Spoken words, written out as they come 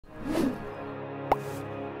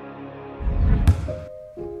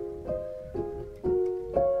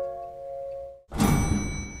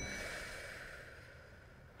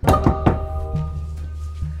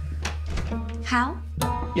Hal?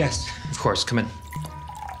 Yes, of course. Come in.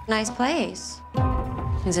 Nice place.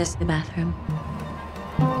 Is this the bathroom?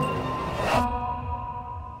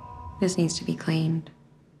 This needs to be cleaned.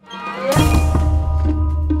 I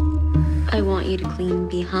want you to clean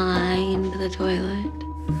behind the toilet.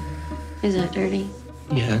 Is that dirty?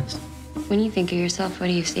 Yes. When you think of yourself, what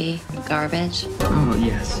do you see? Garbage? Oh,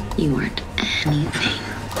 yes. You weren't anything.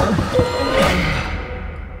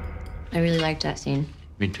 I really liked that scene.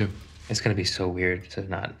 Me too. It's gonna be so weird to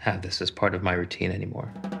not have this as part of my routine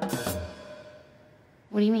anymore.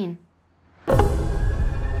 What do you mean?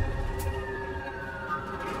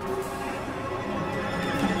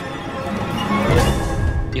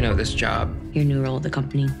 You know, this job. Your new role at the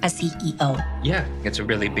company as CEO. Yeah, it's a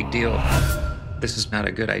really big deal. This is not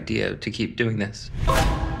a good idea to keep doing this.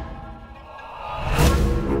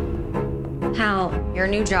 Hal, your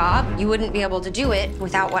new job, you wouldn't be able to do it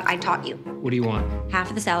without what I taught you. What do you want? Half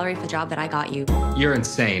of the salary for the job that I got you. You're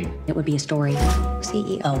insane. It would be a story.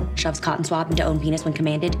 CEO shoves cotton swab into own penis when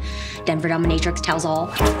commanded. Denver dominatrix tells all.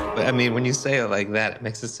 But I mean, when you say it like that, it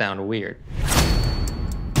makes it sound weird.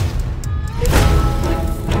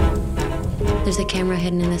 There's a camera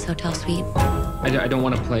hidden in this hotel suite. I don't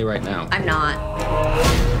want to play right now. I'm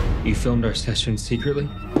not. You filmed our session secretly?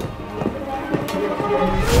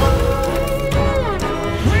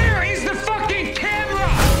 Where is the fucking camera?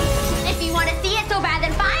 If you want to see it so bad,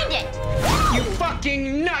 then find it. You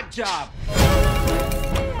fucking nut job!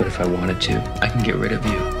 But if I wanted to, I can get rid of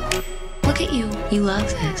you. Look at you. You love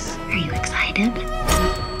this. Are you excited?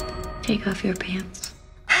 Take off your pants.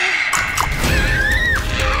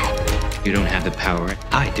 You don't have the power.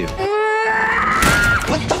 I do.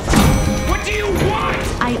 What the fuck? What do you want?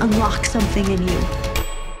 I unlock something in you.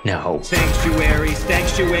 No. Sanctuary,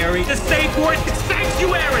 sanctuary. The safe word is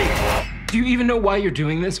sanctuary! Do you even know why you're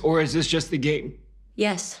doing this, or is this just the game?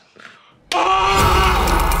 Yes. Oh!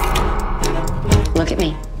 Look at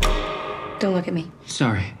me. Don't look at me.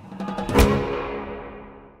 Sorry.